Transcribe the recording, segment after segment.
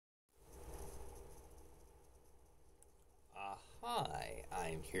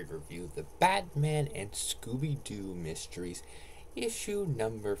I'm here to review the Batman and Scooby-Doo Mysteries, issue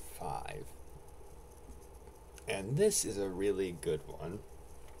number 5. And this is a really good one.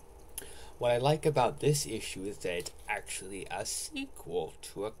 What I like about this issue is that it's actually a sequel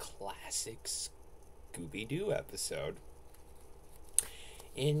to a classic Scooby-Doo episode.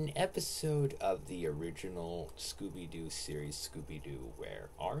 In episode of the original Scooby-Doo series, Scooby-Doo, Where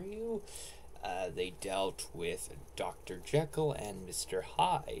Are You?, they dealt with Dr. Jekyll and Mr.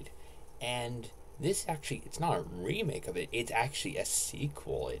 Hyde. And this actually, it's not a remake of it, it's actually a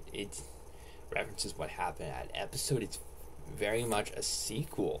sequel. It references what happened at that episode. It's very much a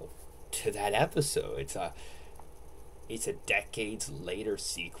sequel to that episode. It's a decades later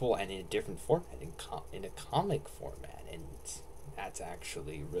sequel and in a different format, in a comic format. And that's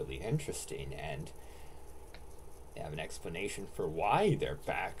actually really interesting. And they have an explanation for why they're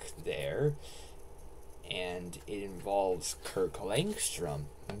back there. And it involves Kirk Langstrom,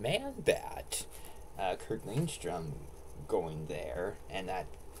 Man-Bat. Kirk Langstrom going there, and that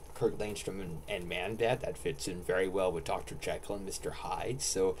Kirk Langstrom and Man-Bat, that fits in very well with Dr. Jekyll and Mr. Hyde.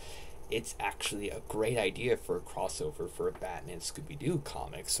 So it's actually a great idea for a crossover for a Batman Scooby-Doo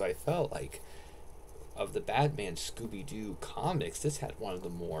comic. So I felt like, of the Batman Scooby-Doo comics, this had one of the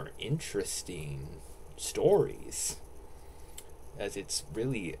more interesting stories, as it's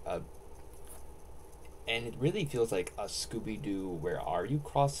really and it really feels like a Scooby-Doo Where Are You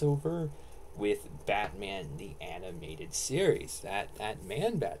crossover with Batman the Animated Series. That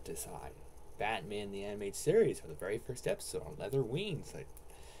Man-Bat design, Batman the Animated Series, for the very first episode on leather wings,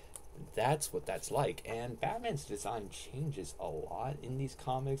 that's what that's like. And Batman's design changes a lot in these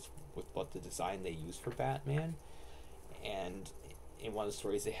comics with what the design they use for Batman. And in one of the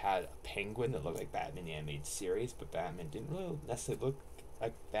stories, they had a penguin that looked like Batman the Animated Series, but Batman didn't really necessarily look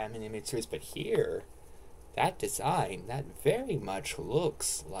like Batman the Animated Series. But here, that design, that very much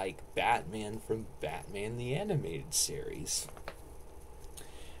looks like Batman from Batman the Animated Series.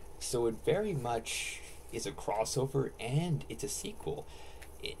 So it very much is a crossover, and it's a sequel.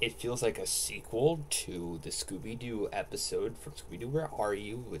 It feels like a sequel to the Scooby-Doo episode from Scooby-Doo Where Are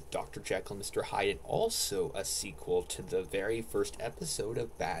You? With Dr. Jekyll and Mr. Hyde, and also a sequel to the very first episode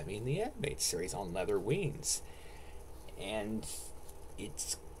of Batman the Animated Series on leather wings. And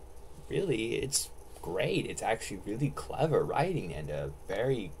it's great. It's actually really clever writing and a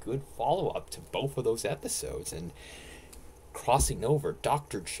very good follow-up to both of those episodes. And crossing over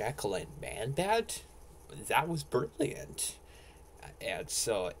Dr. Jekyll and Man-Bat, that was brilliant. And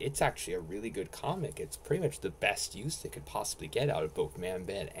so it's actually a really good comic. It's pretty much the best use they could possibly get out of both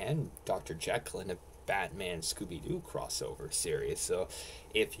Man-Bat and Dr. Jekyll in a Batman Scooby-Doo crossover series. So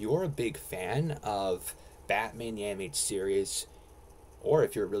if you're a big fan of Batman the Animated Series, or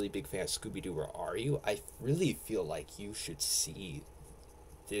if you're a really big fan of Scooby-Doo Where Are You?, I really feel like you should see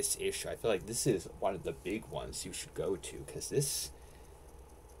this issue. I feel like this is one of the big ones you should go to, because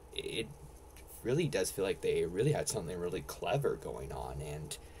it really does feel like they really had something really clever going on,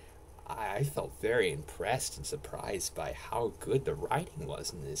 and I felt very impressed and surprised by how good the writing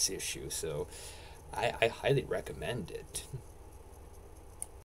was in this issue. So I highly recommend it.